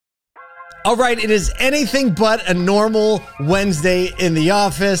All right, it is anything but a normal Wednesday in the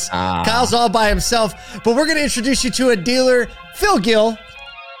office. Kyle's all by himself, but we're going to introduce you to a dealer, Phil Gill.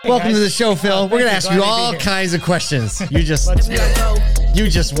 Hey, welcome guys. To the show, Phil. We're going to ask you all kinds of questions. You just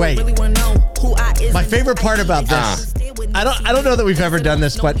wait. My favorite part about this, I don't know that we've ever done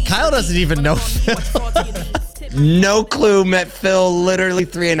this, but Kyle doesn't even know Phil. No clue. Met Phil literally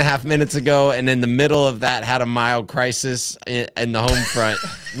 3.5 minutes ago, and in the middle of that had a mild crisis in the home front,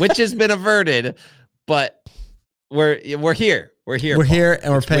 which has been averted. But we're here. We're here,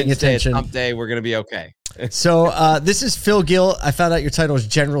 and we're paying attention. It's hump day. We're gonna be okay. So this is Phil Gill. I found out your title is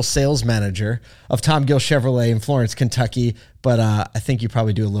General Sales Manager of Tom Gill Chevrolet in Florence, Kentucky. But I think you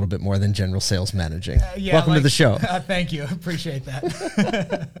probably do a little bit more than General Sales Managing. Welcome to the show. Thank you. Appreciate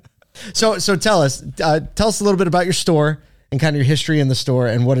that. So tell us a little bit about your store and kind of your history in the store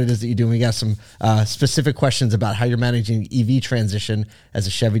and what it is that you do. We got some specific questions about how you're managing EV transition as a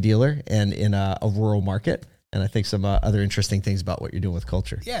Chevy dealer and in a rural market. And I think some other interesting things about what you're doing with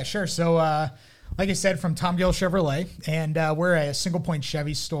culture. Yeah, sure. So like I said, from Tom Gill Chevrolet, and we're a single point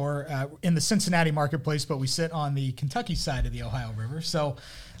Chevy store in the Cincinnati marketplace, but we sit on the Kentucky side of the Ohio River. So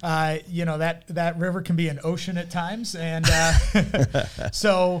that river can be an ocean at times. And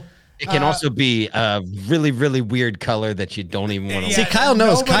so... It can also be a really, really weird color that you don't even want to. See, Kyle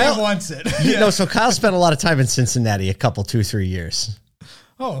knows. Kyle wants it. So Kyle spent a lot of time in Cincinnati, 2-3 years.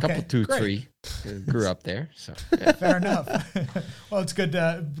 Oh, okay. 3. Grew up there, so yeah. Fair enough. Well, it's good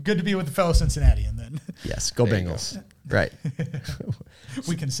to be with the fellow Cincinnatian then. Yes, go Bengals. Right.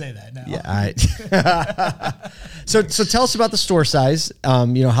 We can say that now. Yeah. So tell us about the store size. How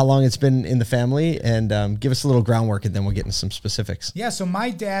long it's been in the family, and give us a little groundwork, and then we'll get into some specifics. Yeah. So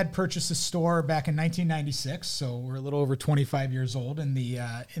my dad purchased the store back in 1996. So we're a little over 25 years old in the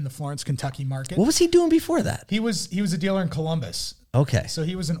Florence, Kentucky market. What was he doing before that? He was a dealer in Columbus. Okay. So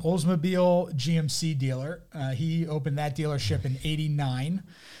he was an Oldsmobile GMC dealer. He opened that dealership in '89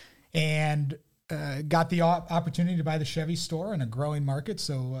 and got the opportunity to buy the Chevy store in a growing market.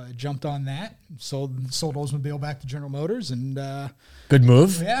 So jumped on that, sold Oldsmobile back to General Motors, and good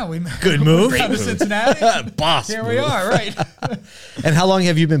move. Yeah, good move. Out of Cincinnati. Boss. Here we are, right? And how long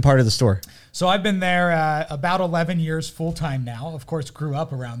have you been part of the store? So I've been there about 11 years full time now. Of course, grew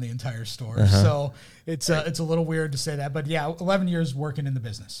up around the entire store, so it's a little weird to say that, but yeah, 11 years working in the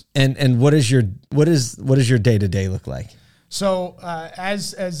business. And what is your day to day look like? So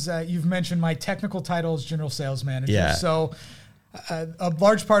as you've mentioned, my technical title is General Sales Manager. Yeah. So a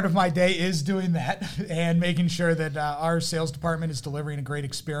large part of my day is doing that and making sure that our sales department is delivering a great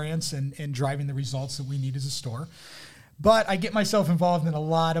experience and driving the results that we need as a store. But I get myself involved in a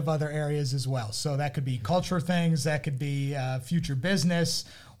lot of other areas as well. So that could be culture things, that could be future business,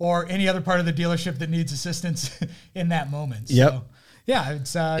 or any other part of the dealership that needs assistance in that moment. Yep. So, yeah,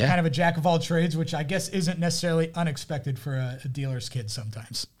 it's kind of a jack of all trades, which I guess isn't necessarily unexpected for a dealer's kid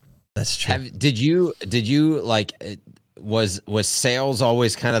sometimes. That's true. Did you like, was sales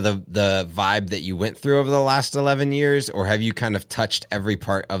always kind of the vibe that you went through over the last 11 years, or have you kind of touched every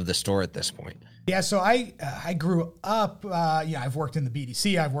part of the store at this point? Yeah, so I grew up, I've worked in the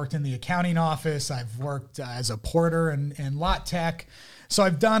BDC, I've worked in the accounting office, I've worked as a porter and lot tech. So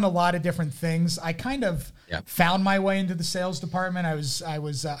I've done a lot of different things. I kind of found my way into the sales department. I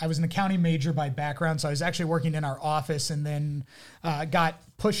was an accounting major by background, so I was actually working in our office, and then got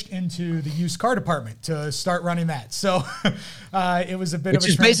pushed into the used car department to start running that. So it was a bit of a transition. Which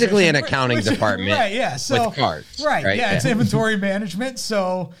is basically an accounting department, right? Yeah, so with cars, right? Yeah, it's inventory management.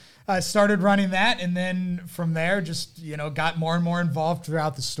 So I started running that, and then from there, just got more and more involved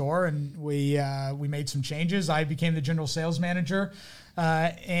throughout the store, and we made some changes. I became the general sales manager.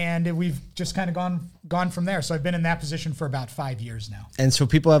 And we've just kind of gone from there. So I've been in that position for about 5 years now. And so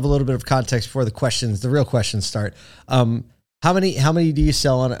people have a little bit of context before the real questions start. How many do you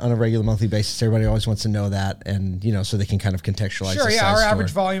sell on a regular monthly basis? Everybody always wants to know that, and so they can kind of contextualize. Sure, yeah. Our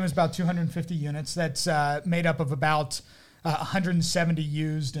average volume is about 250 units. That's made up of about 170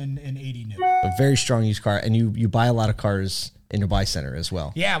 used and 80 new. A very strong used car, and you buy a lot of cars in your buy center as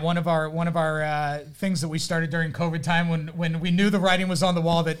well. Yeah, one of our things that we started during COVID time when we knew the writing was on the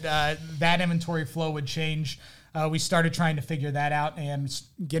wall that that inventory flow would change. We started trying to figure that out and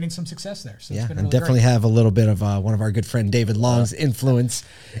getting some success there. So yeah, it's been and really definitely great. have a little bit of one of our good friend David Long's influence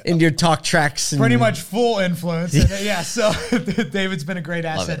in your talk tracks. Pretty much full influence. And, yeah, so David's been a great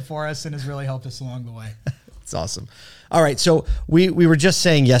asset for us and has really helped us along the way. It's awesome. All right, so we were just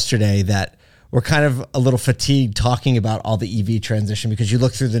saying yesterday that we're kind of a little fatigued talking about all the EV transition because you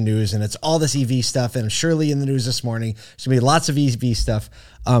look through the news and it's all this EV stuff, and surely in the news this morning, there's going to be lots of EV stuff.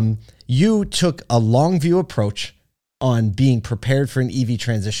 You took a long view approach on being prepared for an EV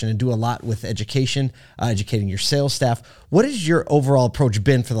transition and do a lot with education, educating your sales staff. What has your overall approach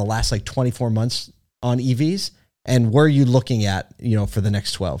been for the last like 24 months on EVs? And where are you looking at, for the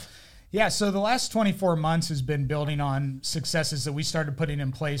next 12? Yeah, so the last 24 months has been building on successes that we started putting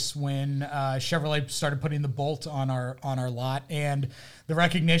in place when Chevrolet started putting the Bolt on our lot, and the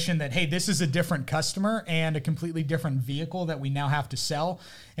recognition that, hey, this is a different customer and a completely different vehicle that we now have to sell,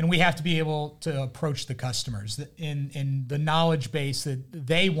 and we have to be able to approach the customers in the knowledge base that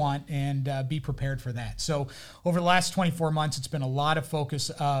they want and be prepared for that. So over the last 24 months, it's been a lot of focus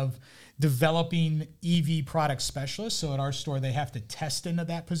of developing EV product specialists. So at our store, they have to test into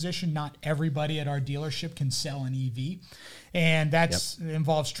that position. Not everybody at our dealership can sell an EV. And that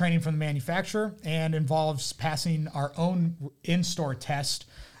involves training from the manufacturer and involves passing our own in-store test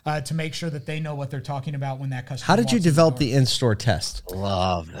to make sure that they know what they're talking about when that customer. How did you develop the in-store test?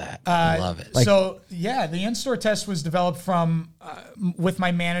 Love that. Love it. The in-store test was developed from with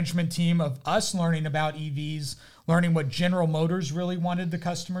my management team of us learning about EVs, learning what General Motors really wanted the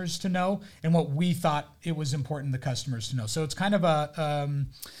customers to know and what we thought it was important the customers to know. So it's kind of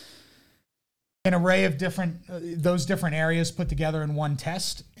an array of those different areas put together in one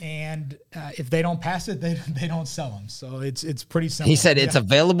test, and if they don't pass it, they don't sell them. So it's pretty simple. He said it's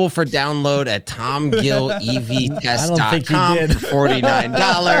available for download at TomGillEVTest.com for $49.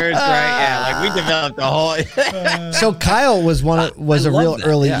 Right? Yeah, like we developed the whole. So Kyle was a real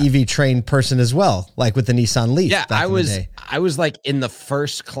early EV trained person as well, like with the Nissan Leaf. Yeah, I was like in the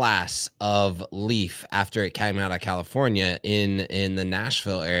first class of Leaf after it came out of California in the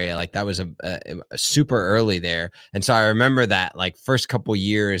Nashville area. Like that was a super early there. And so I remember that like first couple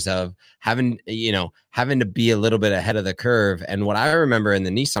years of having to be a little bit ahead of the curve. And what I remember in the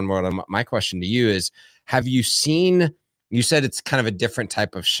Nissan world, my question to you is, have you seen, you said it's kind of a different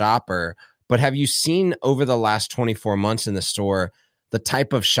type of shopper, but have you seen over the last 24 months in the store, the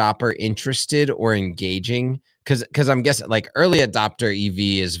type of shopper interested or engaging? Because I'm guessing like early adopter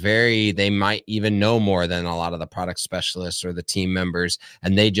EV is they might even know more than a lot of the product specialists or the team members.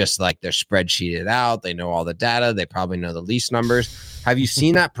 And they just like they're spreadsheeted out. They know all the data. They probably know the lease numbers. Have you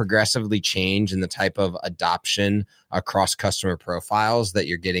seen that progressively change in the type of adoption across customer profiles that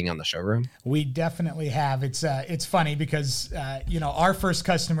you're getting on the showroom? We definitely have. It's funny because, our first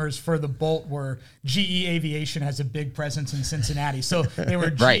customers for the Bolt were GE Aviation has a big presence in Cincinnati. So they were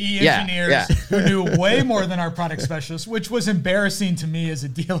GE engineers who knew way more than our product specialists, which was embarrassing to me as a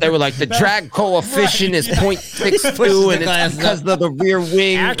dealer. They were like, the drag coefficient is 0.62 and it's because of the rear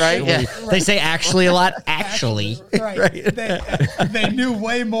wing, right? Yeah. They say actually a lot, actually. Right. They knew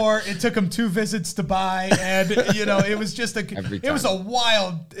way more. It took them 2 visits to buy. And, it was just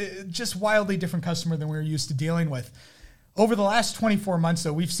wildly different customer than we were used to dealing with. Over the last 24 months,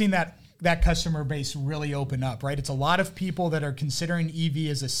 though, we've seen that customer base really open up, right? It's a lot of people that are considering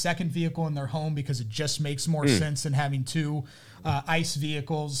EV as a second vehicle in their home because it just makes more sense than having 2 ICE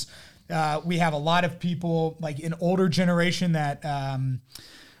vehicles. We have a lot of people like an older generation that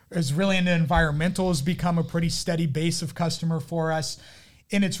is really into environmental has become a pretty steady base of customer for us.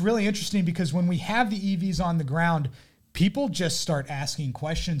 And it's really interesting because when we have the EVs on the ground, people just start asking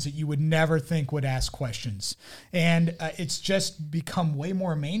questions that you would never think would ask questions. And it's just become way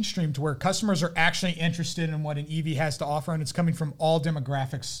more mainstream to where customers are actually interested in what an EV has to offer. And it's coming from all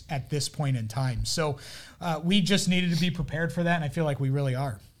demographics at this point in time. So we just needed to be prepared for that. And I feel like we really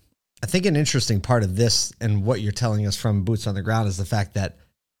are. I think an interesting part of this and what you're telling us from boots on the ground is the fact that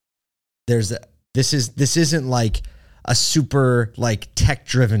this isn't like a super like tech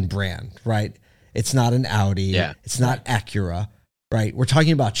driven brand, right? It's not an Audi. Yeah. It's not Acura, right? We're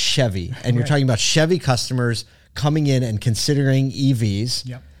talking about Chevy, and you're talking about Chevy customers coming in and considering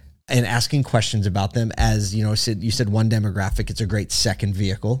EVs and asking questions about them. As you said one demographic, it's a great second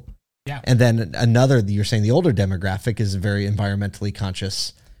vehicle. Yeah. And then another, you're saying the older demographic is a very environmentally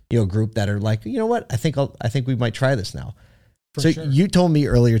conscious, group that are like, you know what? I think we might try this now. Sure. You told me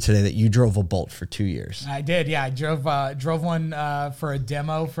earlier today that you drove a Bolt for 2 years. I did. Yeah. I drove one for a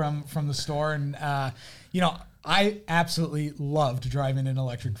demo from the store. And, I absolutely loved driving an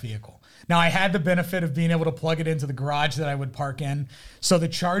electric vehicle. Now, I had the benefit of being able to plug it into the garage that I would park in. So the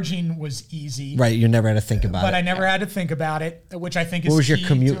charging was easy. Right. You never had to think about it. But I never had to think about it, which I think is key. What was your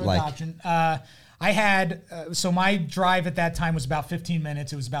commute like? I had, so my drive at that time was about 15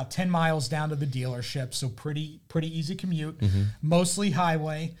 minutes. It was about 10 miles down to the dealership. So pretty easy commute, mostly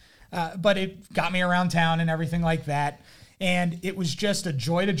highway, but it got me around town and everything like that. And it was just a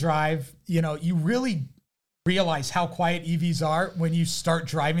joy to drive. You really realize how quiet EVs are when you start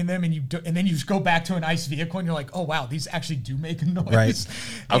driving them, and then you just go back to an ICE vehicle and you're like, oh wow, these actually do make a noise.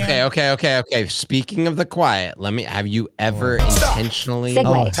 Right. Okay. Speaking of the quiet, have you ever intentionally you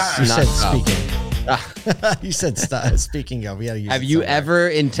said snuck speaking. You said speaking of. We gotta use Have you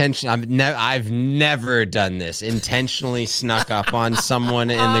ever I've never done this. Intentionally snuck up on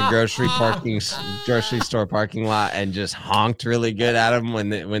someone in the grocery store parking lot and just honked really good at him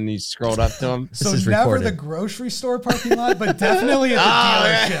when you scrolled up to him. So never the grocery store parking lot, but definitely at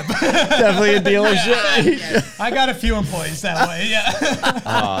the dealership. Definitely a dealership. Yeah. I got a few employees that way. Yeah.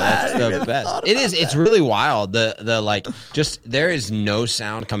 Oh, that's the best. It is. It's really wild. There is no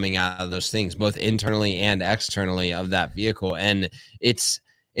sound coming out of those things, both internally and externally of that vehicle. And it's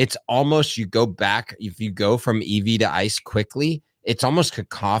almost, you go back, if you go from EV to ICE quickly, it's almost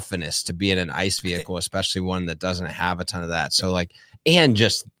cacophonous to be in an ICE vehicle, especially one that doesn't have a ton of that. So and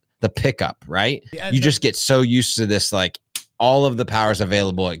just the pickup, right? Yeah, you just get so used to this, all of the powers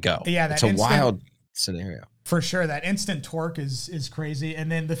available at go. Yeah, it's a wild scenario. For sure, that instant torque is crazy.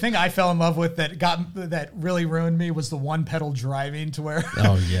 And then the thing I fell in love with that really ruined me was the one pedal driving, to where,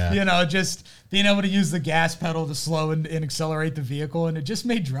 just being able to use the gas pedal to slow and accelerate the vehicle, and it just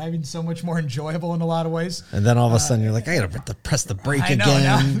made driving so much more enjoyable in a lot of ways. And then all of a sudden you're like, I gotta press the brake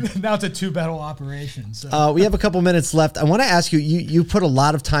again. Now it's a 2-pedal operation. So. We have a couple minutes left. I want to ask you. You put a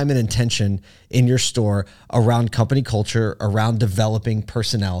lot of time and intention in your store around company culture, around developing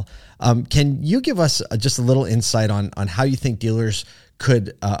personnel. Can you give us just a little insight on how you think dealers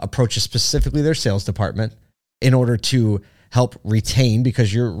could approach specifically their sales department in order to help retain,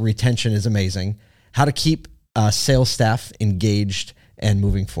 because your retention is amazing, how to keep sales staff engaged and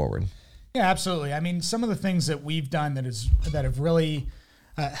moving forward? Yeah, absolutely. I mean, some of the things that we've done that have really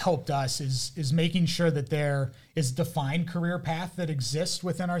helped us is making sure that there is defined career path that exists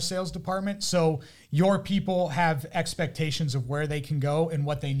within our sales department. So your people have expectations of where they can go and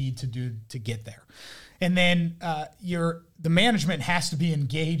what they need to do to get there. And then the management has to be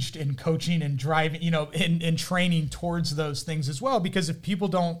engaged in coaching and driving, in training towards those things as well. Because if people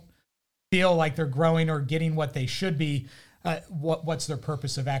don't feel like they're growing or getting what they should be, what's their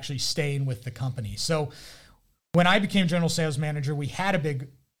purpose of actually staying with the company? So when I became general sales manager, we had a big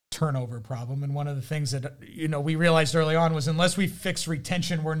turnover problem. And one of the things that, we realized early on was, unless we fix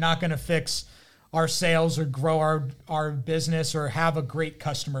retention, we're not going to fix our sales or grow our business or have a great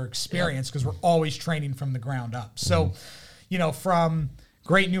customer experience, because we're always training from the ground up. So, from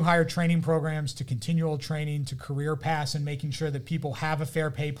great new hire training programs to continual training to career paths, and making sure that people have a fair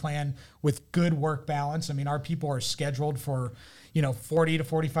pay plan with good work balance. I mean, our people are scheduled for, 40 to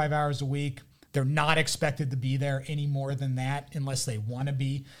 45 hours a week. They're not expected to be there any more than that unless they want to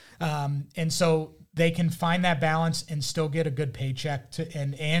be. And so they can find that balance and still get a good paycheck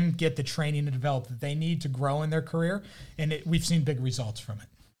and get the training to develop that they need to grow in their career. And we've seen big results from it.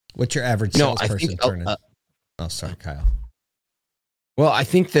 What's your average salesperson turning? Sorry, Kyle. Well, I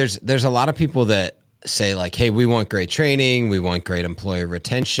think there's a lot of people that say hey, we want great training, we want great employee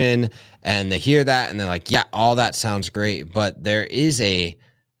retention. And they hear that and they're like, yeah, all that sounds great. But there's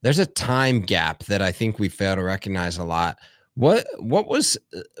a time gap that I think we fail to recognize a lot.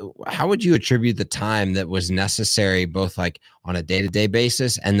 How would you attribute the time that was necessary, both on a day-to-day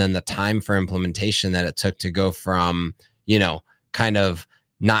basis, and then the time for implementation that it took to go from, kind of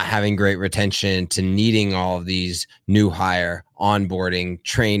not having great retention to needing all of these new hire, onboarding,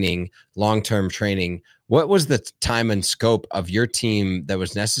 training, long-term training? What was the time and scope of your team that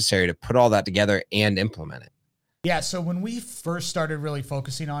was necessary to put all that together and implement it? Yeah, so when we first started really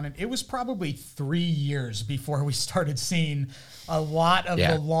focusing on it, it was probably 3 years before we started seeing a lot of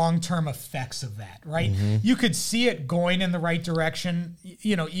the long-term effects of that, right? Mm-hmm. You could see it going in the right direction,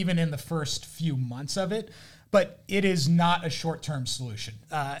 even in the first few months of it, but it is not a short-term solution.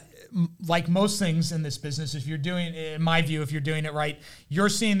 Like most things in this business, in my view, if you're doing it right, you're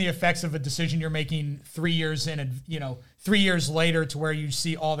seeing the effects of a decision you're making 3 years in, 3 years later, to where you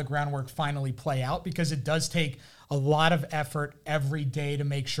see all the groundwork finally play out, because it does take a lot of effort every day to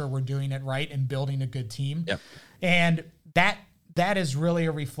make sure we're doing it right and building a good team. Yep. And that is really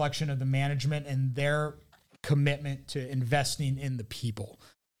a reflection of the management and their commitment to investing in the people.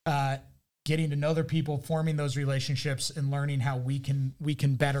 Getting to know their people, forming those relationships, and learning how we can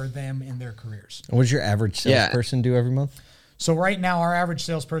better them in their careers. What does your average salesperson do every month? So right now, our average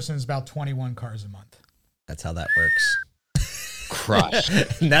salesperson is about 21 cars a month. That's how that works. Crush.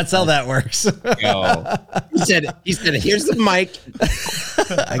 That's how that works. Yo. He said, here's the mic.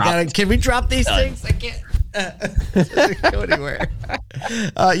 Can we drop these things? I can't go anywhere.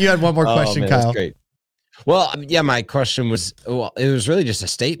 You had one more question, Kyle. That's great. Well, my question was, it was really just a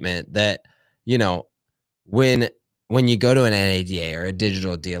statement that, when you go to an NADA or a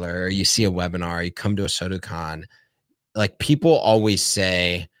digital dealer, or you see a webinar, or you come to a SotoCon, like people always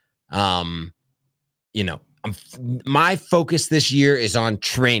say, my focus this year is on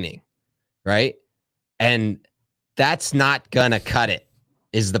training, right? And that's not gonna cut it.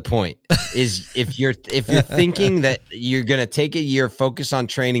 Is the point? Is if you're thinking that you're gonna take a year, focus on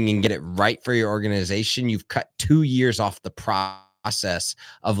training, and get it right for your organization, you've cut 2 years off the process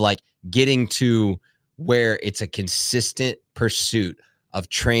of like getting to where it's a consistent pursuit of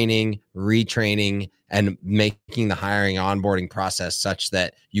training, retraining, and making the hiring onboarding process such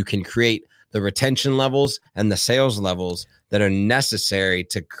that you can create the retention levels and the sales levels that are necessary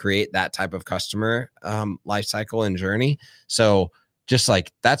to create that type of customer life cycle and journey. So just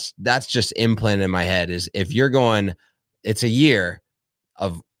like that's just implanted in my head is if you're going, it's a year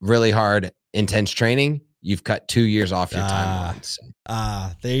of really hard, intense training, you've cut 2 years off your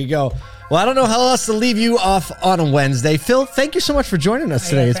timeline. There you go. Well, I don't know how else to leave you off on a Wednesday. Phil, thank you so much for joining us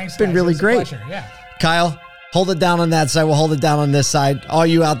today. It's been really great. Yeah. Kyle, hold it down on that side. We'll hold it down on this side. All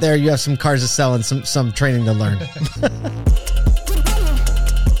you out there, you have some cars to sell and some training to learn.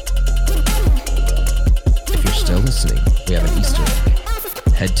 If you're still listening, we have an Easter egg.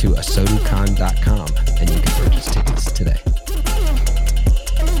 Head to asotocon.com and you can purchase tickets today.